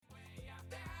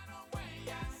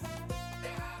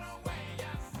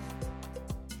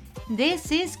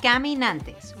This is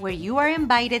Caminantes, where you are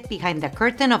invited behind the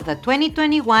curtain of the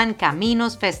 2021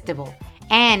 Caminos Festival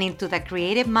and into the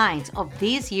creative minds of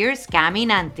this year's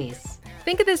Caminantes.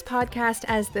 Think of this podcast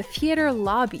as the theater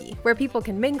lobby, where people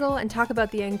can mingle and talk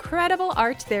about the incredible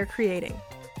art they're creating.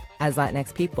 As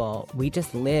Latinx people, we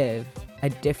just live a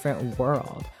different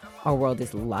world. Our world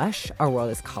is lush, our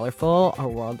world is colorful, our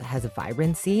world has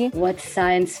vibrancy. What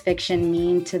science fiction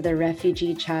mean to the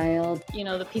refugee child? You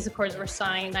know, the peace accords were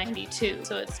signed in 92,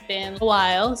 so it's been a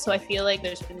while. So I feel like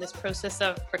there's been this process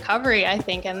of recovery, I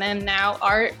think, and then now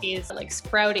art is like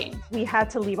sprouting. We had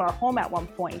to leave our home at one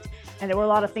point, and there were a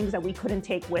lot of things that we couldn't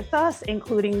take with us,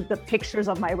 including the pictures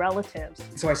of my relatives.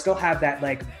 So I still have that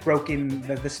like broken,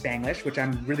 the Spanglish, which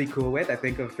I'm really cool with. I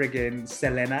think of friggin'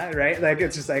 Selena, right? Like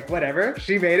it's just like, whatever,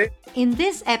 she made it. In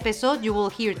this episode, you will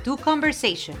hear two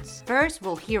conversations. First,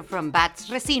 we'll hear from Bats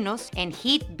Recinos and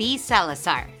Heath B.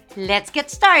 Salazar. Let's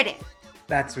get started.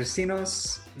 Bats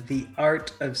Recinos, the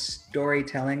art of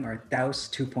storytelling, or Taos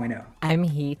 2.0. I'm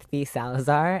Heath B.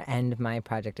 Salazar, and my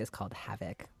project is called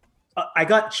Havoc. I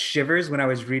got shivers when I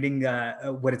was reading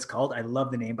what it's called. I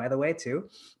love the name, by the way, too.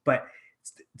 But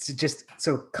it's just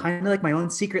so kind of like my own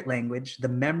secret language. The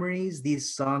memories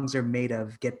these songs are made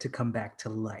of get to come back to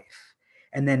life.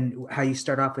 And then how you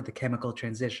start off with the chemical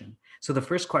transition. So the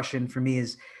first question for me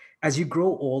is, as you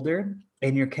grow older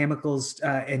and your chemicals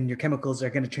are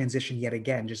going to transition yet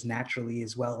again, just naturally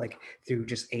as well, like through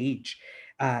just age,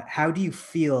 how do you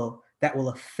feel that will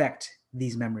affect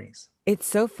these memories? It's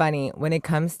so funny when it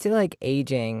comes to like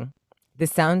aging.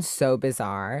 This sounds so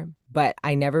bizarre, but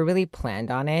I never really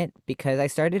planned on it because I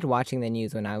started watching the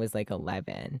news when I was like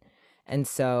 11. And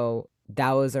so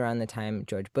that was around the time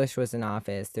George Bush was in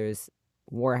office. There's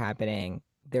war happening.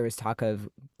 There was talk of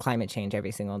climate change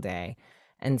every single day.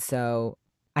 And so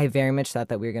I very much thought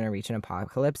that we were going to reach an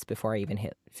apocalypse before I even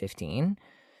hit 15.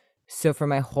 So for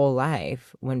my whole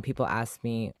life, when people ask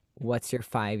me, what's your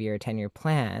 5-year, 10-year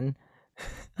plan?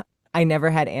 I never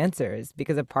had answers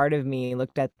because a part of me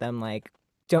looked at them like,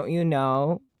 don't you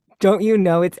know? Don't you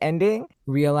know it's ending?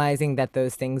 Realizing that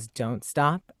those things don't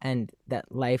stop and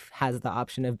that life has the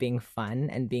option of being fun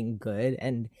and being good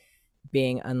and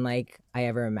being unlike I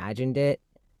ever imagined it,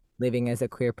 living as a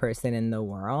queer person in the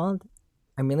world.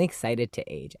 I'm really excited to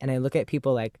age. And I look at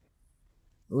people like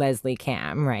Leslie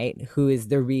Cam, right, who is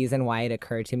the reason why it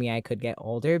occurred to me I could get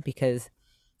older, because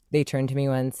they turned to me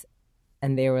once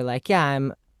and they were like, yeah,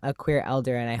 I'm a queer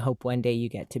elder and I hope one day you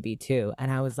get to be too.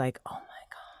 And I was like, oh my God.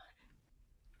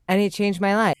 And it changed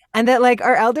my life. And that like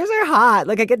our elders are hot.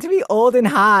 Like I get to be old and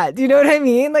hot. Do you know what I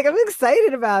mean? Like I'm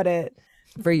excited about it.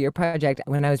 For your project,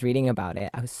 when I was reading about it,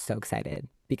 I was so excited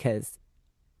because,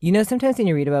 you know, sometimes when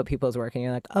you read about people's work and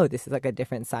you're like, oh, this is like a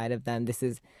different side of them. This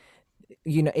is,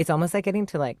 you know, it's almost like getting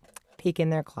to like peek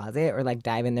in their closet or like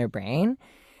dive in their brain.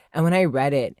 And when I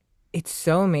read it, it's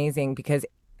so amazing because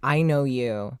I know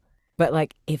you, but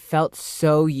like it felt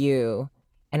so you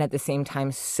and at the same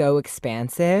time so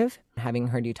expansive. Having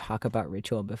heard you talk about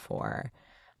ritual before,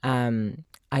 I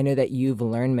know that you've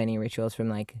learned many rituals from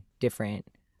like different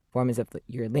forms of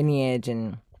your lineage,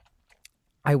 and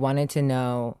I wanted to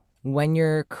know, when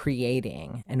you're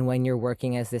creating and when you're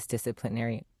working as this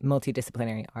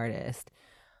multidisciplinary artist,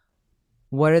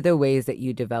 what are the ways that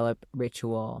you develop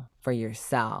ritual for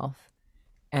yourself,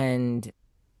 and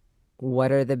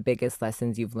what are the biggest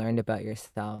lessons you've learned about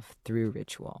yourself through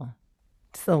ritual?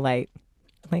 It's a light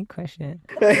question.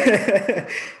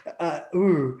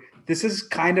 This has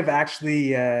kind of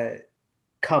actually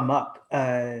come up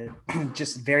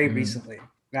just very recently,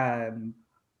 my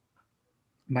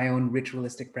own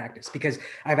ritualistic practice, because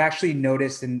I've actually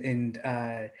noticed and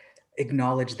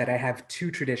acknowledged that I have two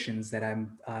traditions that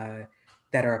I'm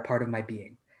that are a part of my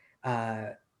being.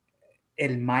 El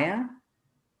Maya,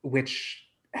 which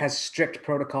has strict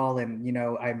protocol, and you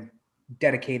know I'm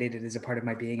dedicated. It is a part of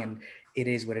my being, and it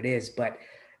is what it is. But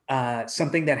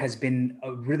something that has been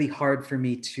really hard for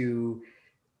me to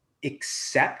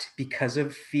accept because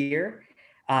of fear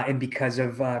and because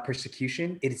of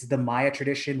persecution. It is the Maya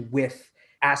tradition with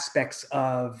aspects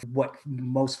of what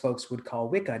most folks would call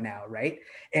Wicca now, right?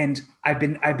 And I've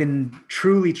been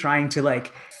truly trying to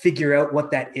like figure out what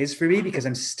that is for me, because I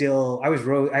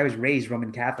was raised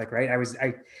Roman Catholic, right?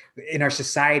 I in our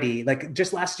society, like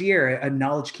just last year, a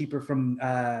knowledge keeper from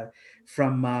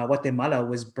Guatemala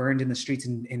was burned in the streets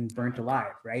and burnt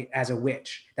alive, right? As a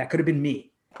witch. That could have been me.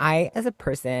 I, as a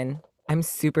person, I'm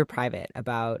super private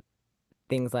about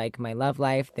things like my love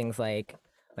life, things like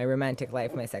my romantic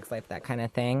life, my sex life, that kind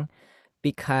of thing.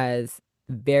 Because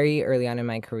very early on in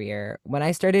my career, when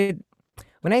I started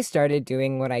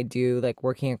doing what I do, like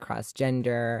working across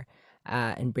gender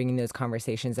and bringing those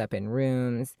conversations up in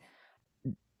rooms.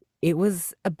 It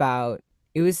was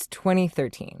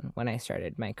 2013 when I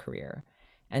started my career.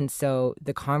 And so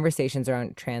the conversations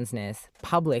around transness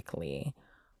publicly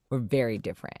were very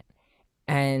different.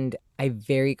 And I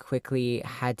very quickly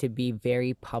had to be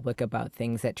very public about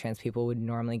things that trans people would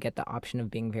normally get the option of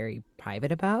being very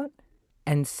private about.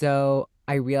 And so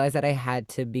I realized that I had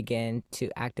to begin to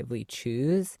actively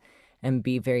choose and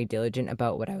be very diligent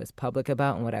about what I was public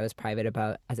about and what I was private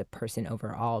about as a person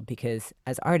overall. Because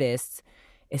as artists,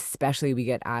 especially, we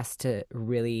get asked to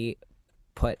really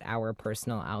put our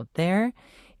personal out there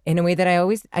in a way that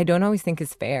I don't always think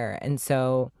is fair. And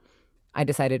so I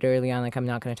decided early on, like, I'm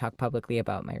not going to talk publicly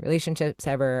about my relationships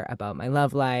ever, about my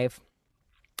love life.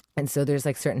 And so there's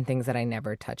like certain things that I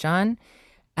never touch on.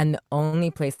 And the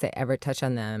only place I ever touch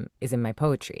on them is in my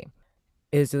poetry.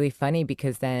 It was really funny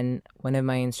because then one of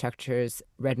my instructors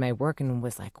read my work and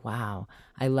was like, wow,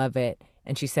 I love it.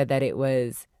 And she said that it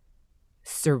was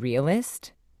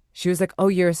surrealist. She was like, oh,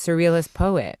 you're a surrealist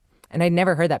poet. And I'd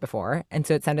never heard that before. And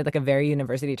so it sounded like a very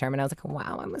university term. And I was like,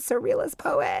 wow, I'm a surrealist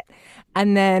poet.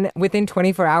 And then within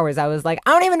 24 hours, I was like,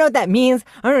 I don't even know what that means.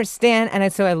 I don't understand.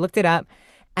 And so I looked it up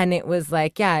and it was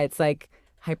like, yeah, it's like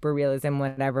hyperrealism,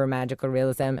 whatever, magical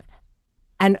realism.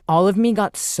 And all of me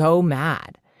got so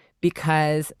mad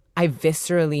because I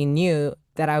viscerally knew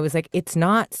that I was like, it's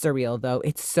not surreal though.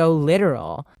 It's so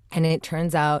literal. And it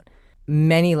turns out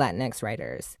many Latinx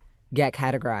writers get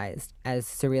categorized as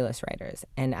surrealist writers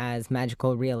and as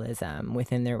magical realism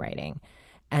within their writing.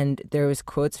 And there was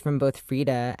quotes from both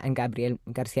Frida and Gabriel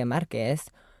Garcia Marquez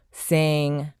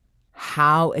saying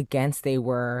how against they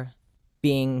were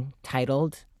being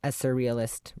titled as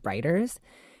surrealist writers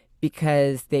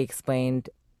because they explained,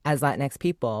 as Latinx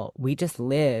people, we just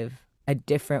live a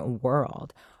different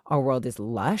world. Our world is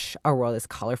lush, our world is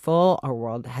colorful, our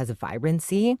world has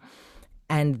vibrancy.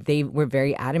 And they were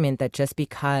very adamant that just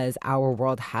because our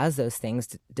world has those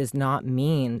things does not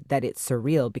mean that it's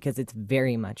surreal, because it's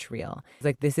very much real. It's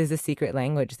like, this is a secret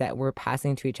language that we're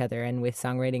passing to each other. And with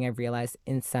songwriting, I've realized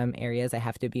in some areas I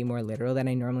have to be more literal than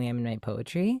I normally am in my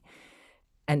poetry.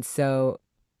 And so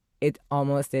it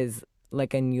almost is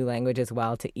like a new language as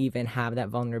well to even have that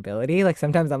vulnerability. Like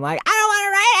sometimes I'm like, I don't want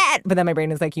to write it. But then my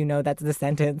brain is like, you know, that's the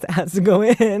sentence that has to go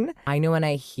in. I know when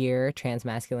I hear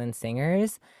transmasculine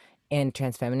singers and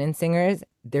trans feminine singers,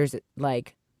 there's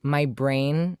like my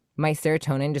brain, my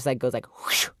serotonin just like goes like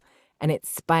whoosh, and it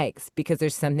spikes because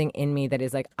there's something in me that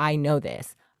is like, I know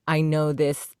this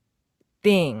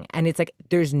thing. And it's like,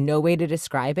 there's no way to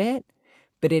describe it,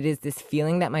 but it is this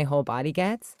feeling that my whole body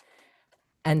gets.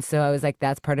 And so I was like,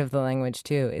 that's part of the language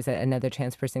too, is that another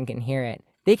trans person can hear it.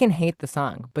 They can hate the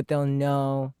song, but they'll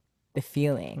know the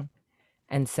feeling.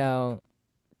 And so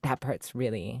that part's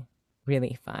really,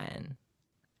 really fun.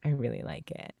 I really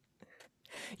like it.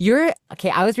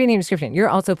 I was reading your description. You're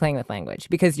also playing with language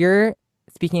because you're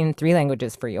speaking 3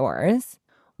 languages for yours.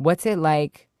 What's it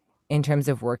like in terms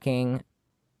of working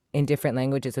in different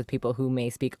languages with people who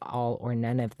may speak all or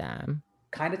none of them?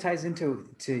 Kind of ties into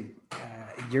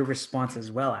your response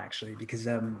as well, actually, because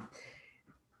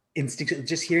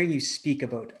just hearing you speak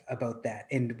about that,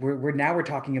 and we're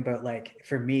talking about, like,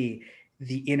 for me,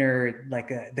 the inner, like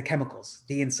the chemicals,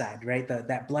 the inside, right?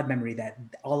 That blood memory, that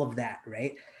all of that,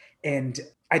 right? And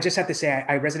I just have to say,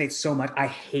 I resonate so much. I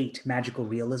hate magical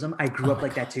realism. I grew up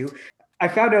like that too. I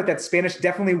found out that Spanish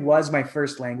definitely was my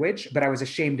first language, but I was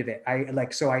ashamed of it.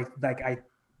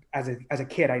 As a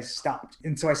kid, I stopped.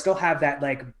 And so I still have that,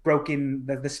 like, broken,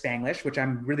 the Spanglish, which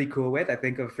I'm really cool with. I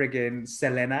think of friggin'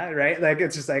 Selena, right? Like,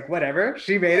 it's just like, whatever,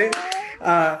 she made it.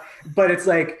 But it's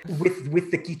like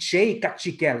with the Quiché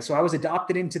Cachiquel. So I was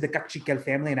adopted into the Cachiquel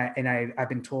family, and I've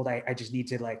been told I just need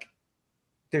to, like,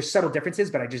 there's subtle differences,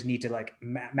 but I just need to, like,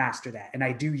 master that. And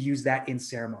I do use that in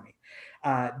ceremony.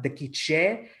 The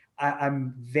Quiché,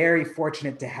 I'm very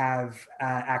fortunate to have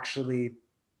actually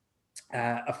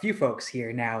a few folks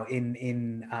here now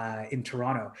in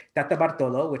Toronto. Tata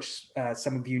Bartolo, which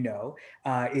some of you know,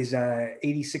 is a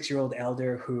 86-year-old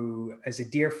elder who is a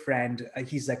dear friend.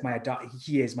 He's like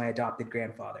he is my adopted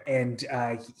grandfather, and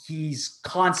he's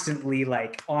constantly,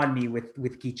 like, on me with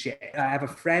Quiché. I have a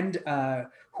friend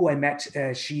who I met.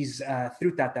 She's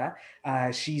through Tata.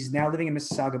 She's now living in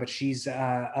Mississauga, but she's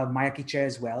a Maya Quiché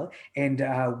as well, and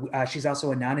she's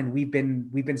also a nun. And we've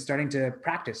been starting to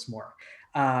practice more.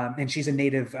 And she's a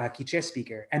native Quiché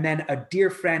speaker. And then a dear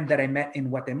friend that I met in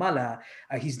Guatemala,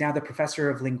 he's now the professor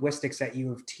of linguistics at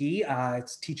U of T.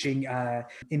 It's teaching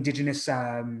indigenous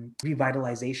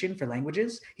revitalization for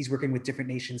languages. He's working with different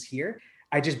nations here.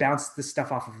 I just bounce this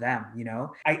stuff off of them, you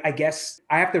know? I guess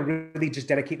I have to really just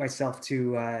dedicate myself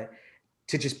to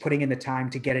to just putting in the time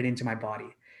to get it into my body.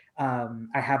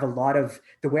 I have a lot of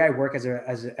the way I work as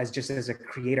a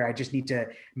creator. I just need to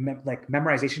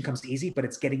memorization comes easy, but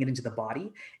it's getting it into the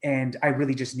body, and I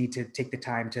really just need to take the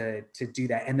time to do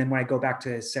that. And then when I go back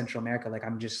to Central America, like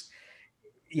I'm just,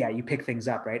 yeah, you pick things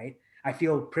up, right? I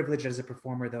feel privileged as a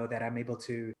performer though that I'm able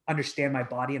to understand my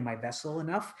body and my vessel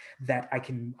enough that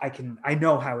I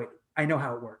know how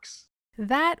it works.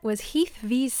 That was Heath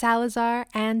V. Salazar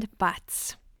and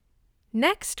Butts.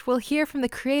 Next, we'll hear from the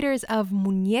creators of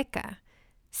Muñeca,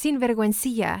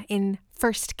 Sinvergüencilla in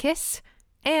First Kiss,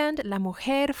 and La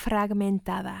Mujer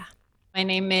Fragmentada. My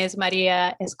name is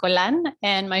Maria Escolan,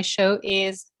 and my show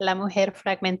is La Mujer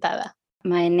Fragmentada.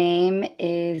 My name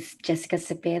is Jessica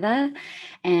Cepeda,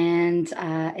 and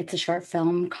it's a short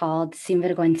film called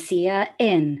Sinvergüencilla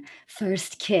in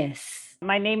First Kiss.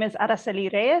 My name is Araceli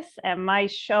Reyes, and my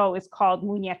show is called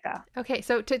Muñeca. Okay,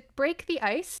 so to break the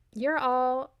ice, you're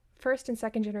all first and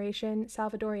second generation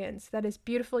Salvadorians. That is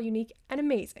beautiful, unique, and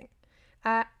amazing.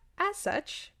 As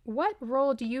such, what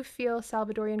role do you feel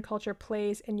Salvadorian culture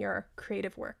plays in your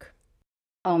creative work?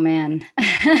 Oh, man.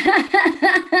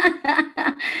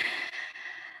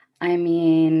 I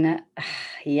mean,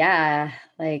 yeah,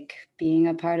 like being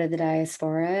a part of the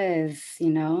diaspora is,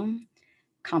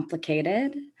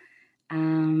 complicated.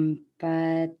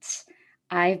 But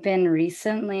I've been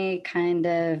recently kind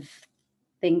of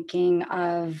thinking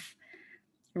of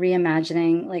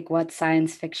reimagining like what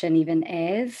science fiction even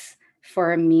is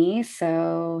for me.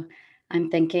 So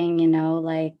I'm thinking,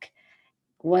 like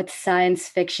what science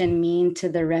fiction mean to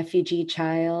the refugee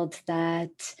child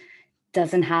that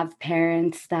doesn't have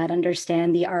parents that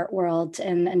understand the art world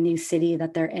in a new city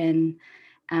that they're in,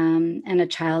 and a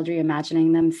child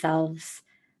reimagining themselves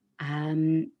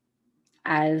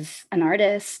as an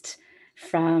artist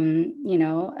from,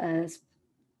 a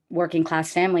working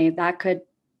class family.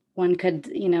 One could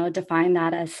define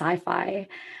that as sci-fi,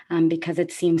 because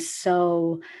it seems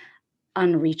so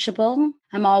unreachable.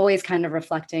 I'm always kind of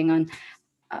reflecting on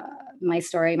my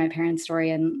story, my parents' story,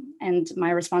 and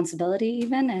my responsibility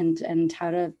even, and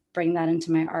how to bring that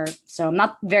into my art. So I'm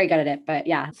not very good at it, but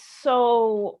yeah.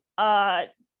 So I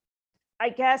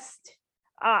guess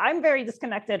I'm very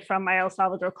disconnected from my El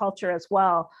Salvador culture as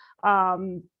well.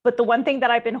 But the one thing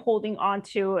that I've been holding on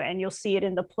to, and you'll see it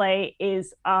in the play,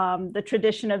 is the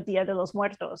tradition of Dia de los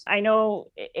Muertos. I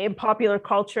know in popular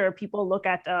culture, people look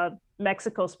at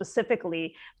Mexico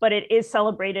specifically, but it is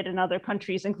celebrated in other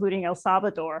countries, including El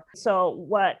Salvador. So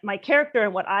what my character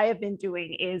and what I have been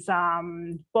doing is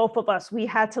both of us, we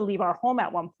had to leave our home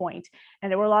at one point, and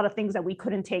there were a lot of things that we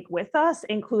couldn't take with us,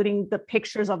 including the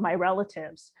pictures of my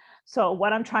relatives. So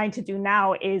what I'm trying to do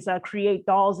now is create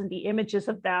dolls and the images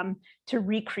of them to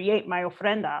recreate my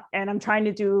ofrenda. And I'm trying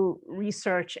to do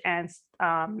research and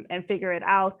figure it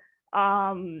out.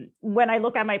 When I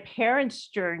look at my parents'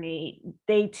 journey,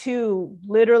 they too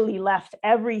literally left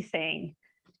everything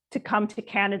to come to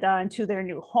Canada and to their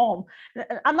new home.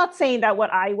 I'm not saying that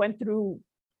what I went through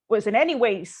was in any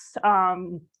ways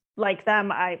like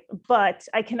them, but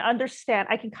I can understand,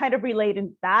 I can kind of relate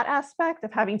in that aspect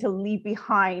of having to leave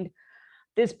behind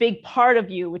this big part of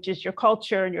you, which is your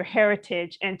culture and your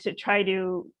heritage, and to try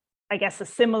to, I guess,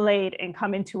 assimilate and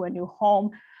come into a new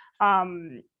home.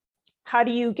 How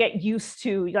do you get used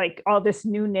to like all this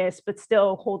newness, but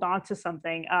still hold on to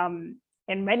something?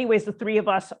 In many ways, the three of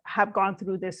us have gone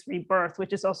through this rebirth,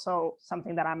 which is also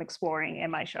something that I'm exploring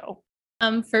in my show.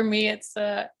 For me, it's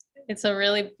a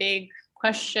really big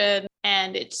question,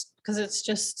 and it's because it's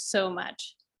just so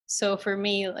much. So for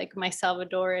me, like my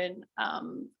Salvadoran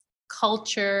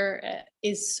culture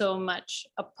is so much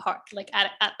a part, like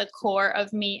at the core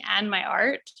of me and my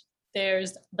art.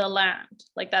 There's the land,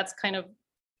 like that's kind of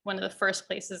one of the first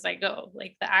places I go,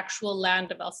 like the actual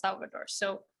land of El Salvador.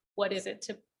 So what is it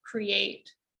to create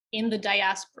in the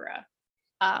diaspora?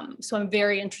 So I'm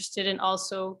very interested in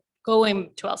also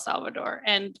going to El Salvador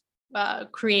and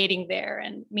creating there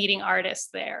and meeting artists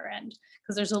there. And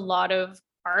because there's a lot of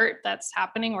art that's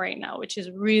happening right now, which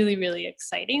is really, really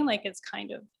exciting. Like it's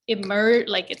kind of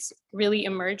it's really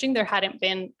emerging. There hadn't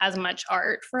been as much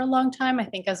art for a long time, I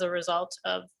think, as a result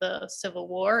of the Civil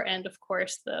War and of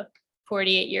course the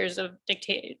 48 years of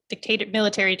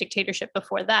military dictatorship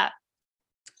before that.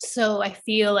 So I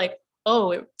feel like,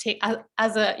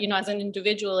 as an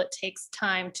individual, it takes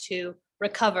time to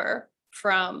recover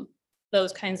from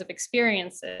those kinds of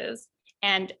experiences.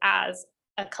 And as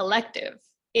a collective,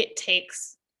 it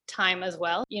takes time as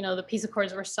well. The peace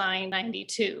accords were signed in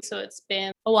 92. So it's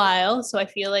been a while. So I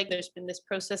feel like there's been this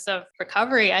process of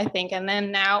recovery, I think. And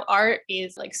then now art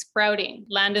is like sprouting.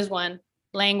 Land is one.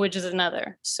 language is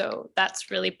another. So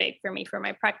that's really big for me for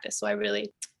my practice. So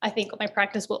I think my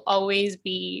practice will always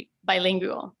be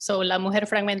bilingual. So La Mujer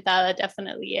Fragmentada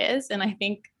definitely is. And I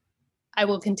think I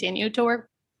will continue to work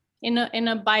in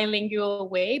a bilingual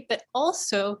way, but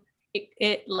also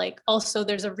also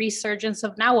there's a resurgence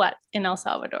of Nahuatl in El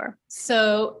Salvador.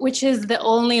 So, which is the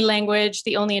only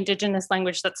indigenous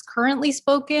language that's currently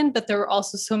spoken, but there are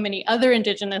also so many other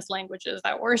indigenous languages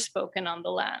that were spoken on the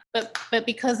land. But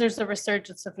because there's a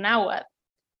resurgence of Nahuatl,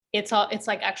 it's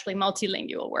like actually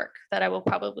multilingual work that I will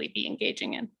probably be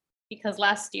engaging in. Because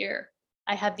last year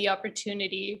I had the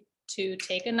opportunity to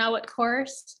take a Nahuatl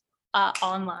course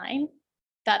online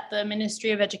that the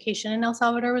Ministry of Education in El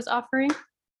Salvador was offering.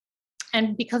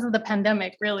 And because of the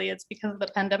pandemic, really, it's because of the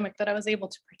pandemic that I was able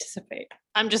to participate.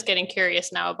 I'm just getting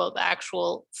curious now about the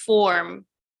actual form,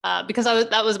 because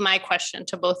that was my question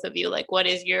to both of you. Like, what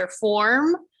is your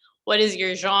form? What is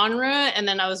your genre? And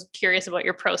then I was curious about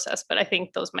your process, but I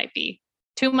think those might be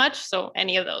too much. So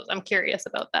any of those, I'm curious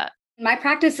about that. My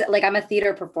practice, like I'm a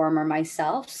theater performer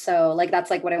myself. So like, that's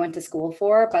like what I went to school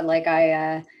for. But like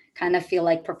I kind of feel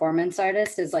like performance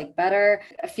artist is like better.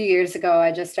 A few years ago,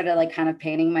 I just started like kind of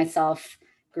painting myself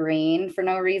green for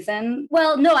no reason.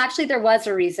 Well, no, actually there was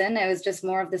a reason. It was just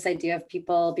more of this idea of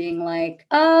people being like,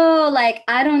 oh, like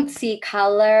I don't see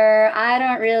color.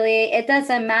 It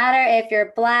doesn't matter if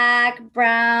you're black,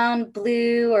 brown,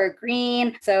 blue, or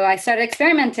green. So I started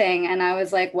experimenting and I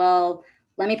was like, well,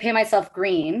 let me paint myself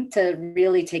green to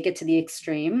really take it to the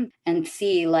extreme and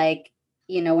see like,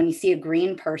 you know, when you see a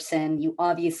green person, you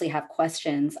obviously have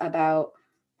questions about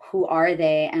who are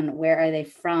they and where are they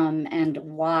from and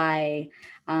why,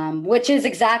 which is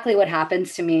exactly what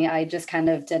happens to me. I just kind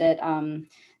of did it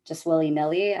just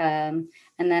willy-nilly. And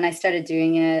then I started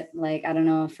doing it like, I don't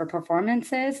know, for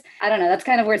performances. I don't know. That's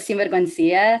kind of where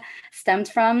Sinvergüenza stemmed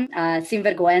from.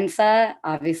 Sinvergüenza,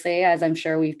 obviously, as I'm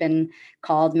sure we've been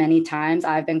called many times.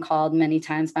 I've been called many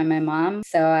times by my mom.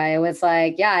 So I was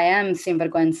like, yeah, I am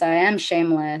Sinvergüenza. I am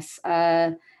shameless.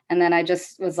 And then I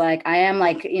just was like, I am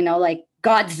like, you know, like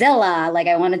Godzilla. Like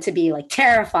I wanted to be like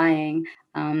terrifying.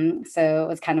 So it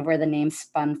was kind of where the name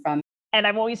spun from. And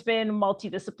I've always been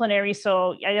multidisciplinary.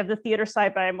 So I have the theater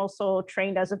side, but I'm also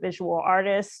trained as a visual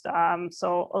artist.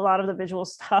 So a lot of the visual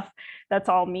stuff, that's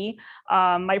all me.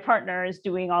 My partner is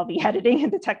doing all the editing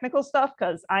and the technical stuff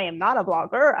because I am not a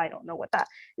blogger. I don't know what that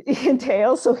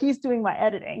entails. So he's doing my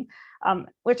editing,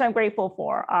 which I'm grateful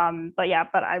for.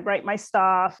 But I write my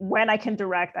stuff. When I can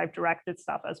direct, I've directed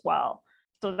stuff as well.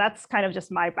 So that's kind of just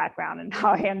my background and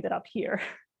how I ended up here.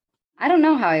 I don't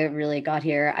know how I really got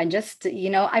here. I just,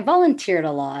 you know, I volunteered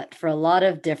a lot for a lot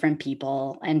of different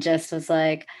people and just was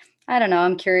like, I don't know,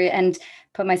 I'm curious and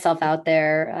put myself out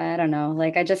there. I don't know,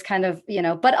 like I just kind of, you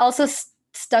know, but also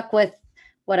stuck with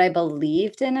what I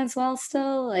believed in as well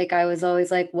still. Like I was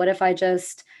always like, what if I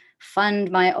just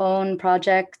fund my own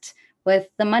project with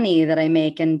the money that I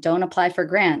make and don't apply for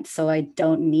grants so I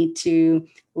don't need to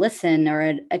listen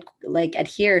or like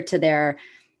adhere to their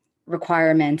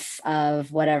requirements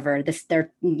of whatever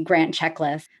their grant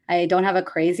checklist. I don't have a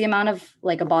crazy amount of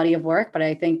like a body of work, but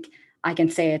I think I can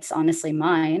say it's honestly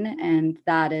mine, and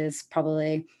that is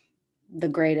probably the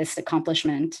greatest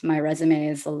accomplishment. My resume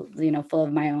is, you know, full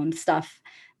of my own stuff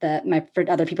that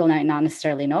other people might not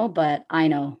necessarily know, but I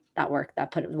know that work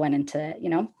that went into it, you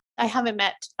know. I haven't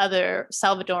met other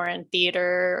Salvadoran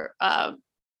theater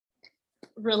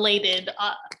related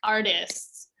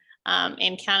artists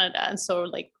in Canada, and so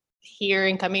like here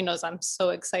in Caminos, I'm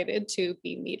so excited to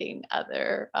be meeting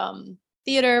other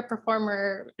theater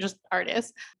performer, just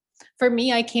artists. For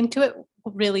me, I came to it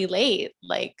really late.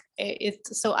 Like I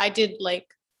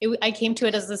came to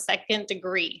it as a second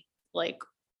degree. Like,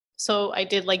 so I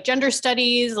did like gender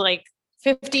studies like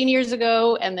 15 years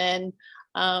ago. And then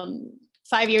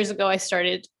 5 years ago, I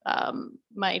started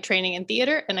my training in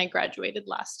theater and I graduated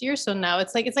last year. So now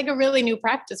it's like a really new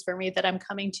practice for me that I'm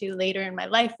coming to later in my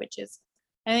life, which is,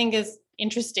 I think is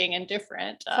interesting and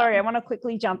different. Sorry, I want to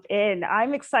quickly jump in.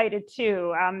 I'm excited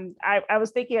too. I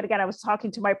was thinking it again. I was talking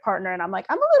to my partner and I'm like,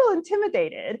 I'm a little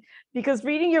intimidated because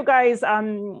reading you guys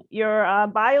your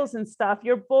bios and stuff,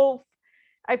 you're both,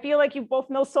 I feel like you both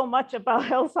know so much about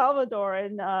El Salvador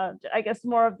and I guess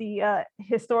more of the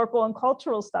historical and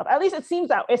cultural stuff. At least it seemed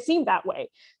that way.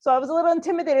 So I was a little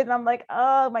intimidated and I'm like,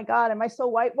 oh my God, am I so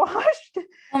whitewashed?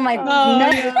 Oh my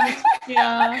God.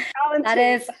 Yeah. That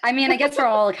is, I mean, I guess we're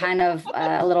all kind of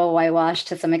a little whitewashed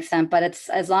to some extent, but it's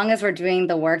as long as we're doing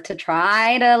the work to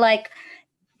try to like,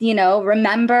 you know,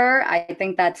 remember, I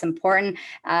think that's important.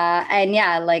 And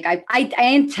yeah, like I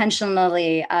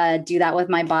intentionally do that with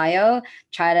my bio,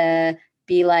 try to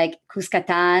be like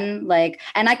Cuscatan, like,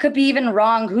 and I could be even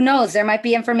wrong. Who knows? There might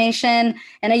be information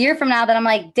in a year from now that I'm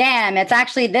like, damn, it's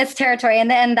actually this territory,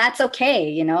 and that's okay.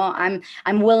 You know,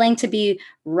 I'm willing to be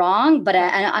wrong, but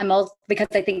I'm also, because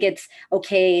I think it's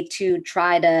okay to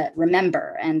try to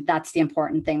remember, and that's the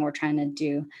important thing we're trying to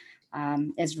do,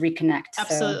 is reconnect.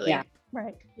 Absolutely. So, yeah.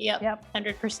 Right. Yep.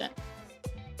 100%.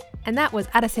 And that was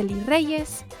Araceli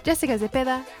Reyes, Jessica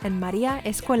Zepeda, and Maria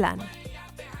Escolan.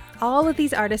 All of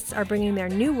these artists are bringing their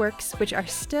new works, which are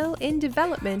still in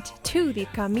development, to the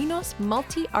Caminos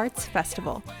Multi-Arts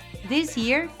Festival. This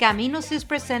year, Caminos is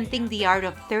presenting the art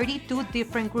of 32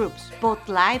 different groups, both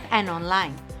live and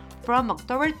online, from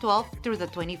October 12th through the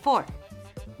 24th.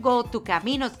 Go to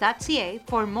caminos.ca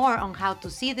for more on how to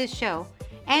see this show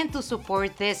and to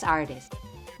support this artist.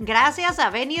 Gracias a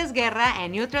Benny Esguerra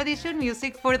and New Tradition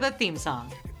Music for the theme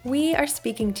song. We are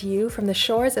speaking to you from the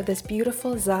shores of this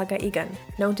beautiful Zaga-igan,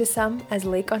 known to some as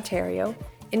Lake Ontario,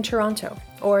 in Toronto,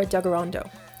 or Tkaronto.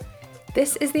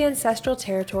 This is the ancestral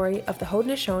territory of the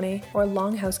Haudenosaunee, or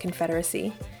Longhouse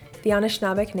Confederacy, the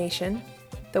Anishinaabeg Nation,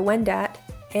 the Wendat,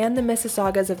 and the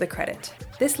Mississaugas of the Credit.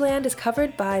 This land is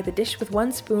covered by the Dish with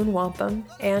One Spoon Wampum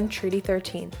and Treaty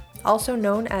 13, also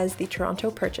known as the Toronto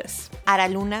Purchase.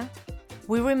 Araluna,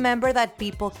 we remember that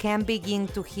people can begin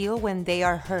to heal when they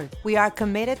are hurt. We are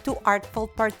committed to artful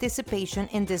participation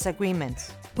in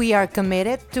disagreements. We are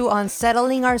committed to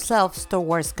unsettling ourselves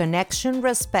towards connection,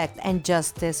 respect, and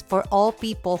justice for all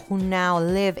people who now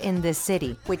live in this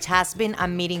city, which has been a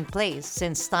meeting place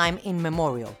since time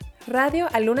immemorial. Radio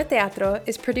Aluna Teatro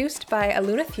is produced by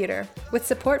Aluna Theatre with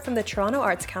support from the Toronto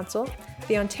Arts Council,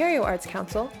 the Ontario Arts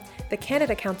Council, the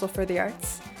Canada Council for the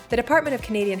Arts, the Department of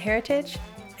Canadian Heritage,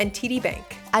 and TD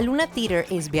Bank. Aluna Theatre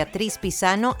is Beatriz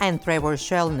Pisano and Trevor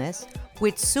Shelness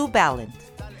with Sue Ballant.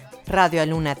 Radio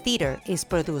Aluna Theatre is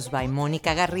produced by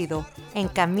Mónica Garrido and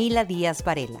Camila Diaz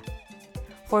Varela.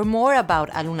 For more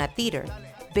about Aluna Theatre,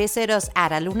 visit us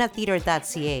at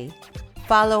alunatheatre.ca,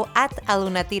 follow at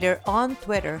Aluna Theatre on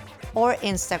Twitter or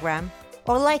Instagram,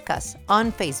 or like us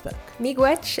on Facebook.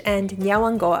 Miigwech and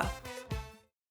Nyawangoa.